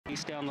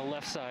He's down the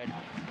left side.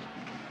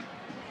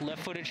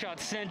 Left-footed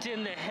shot sent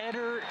in. The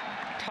header.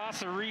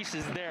 Tassareese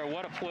is there.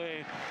 What a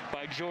play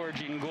by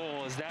George in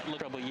goal. Is that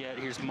look trouble yet?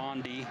 Here's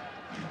Mondi.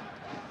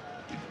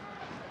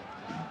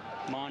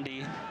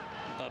 Mondi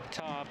up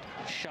top.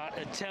 Shot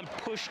attempt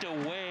pushed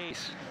away.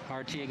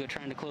 Artiego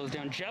trying to close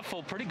down.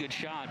 Jeffel, pretty good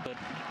shot, but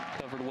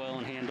covered well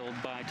and handled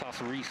by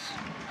Tassareese.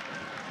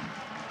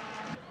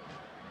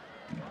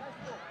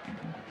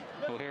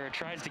 O'Hara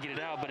tries to get it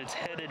out, but it's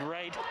headed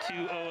right to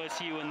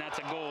OSU, and that's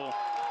a goal.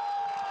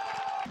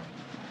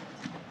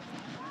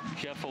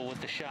 Jeffel with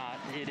the shot.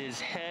 It is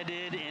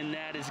headed, and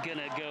that is going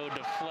to go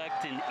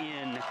deflect and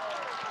in.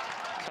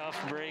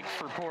 Tough break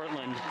for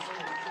Portland.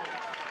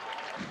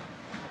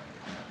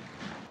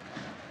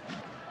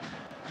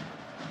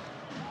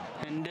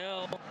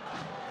 Hendel,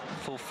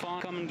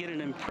 Fofana come and get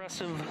an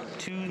impressive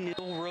 2-0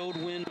 road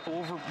win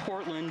over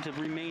Portland to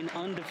remain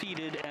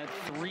undefeated at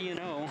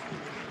 3-0.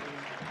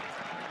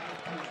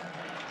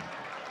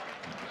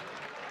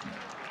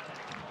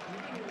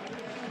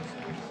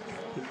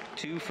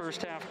 Two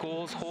first-half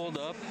goals hold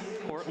up.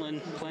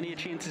 Portland, plenty of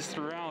chances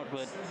throughout,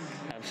 but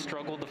have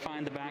struggled to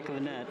find the back of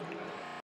the net.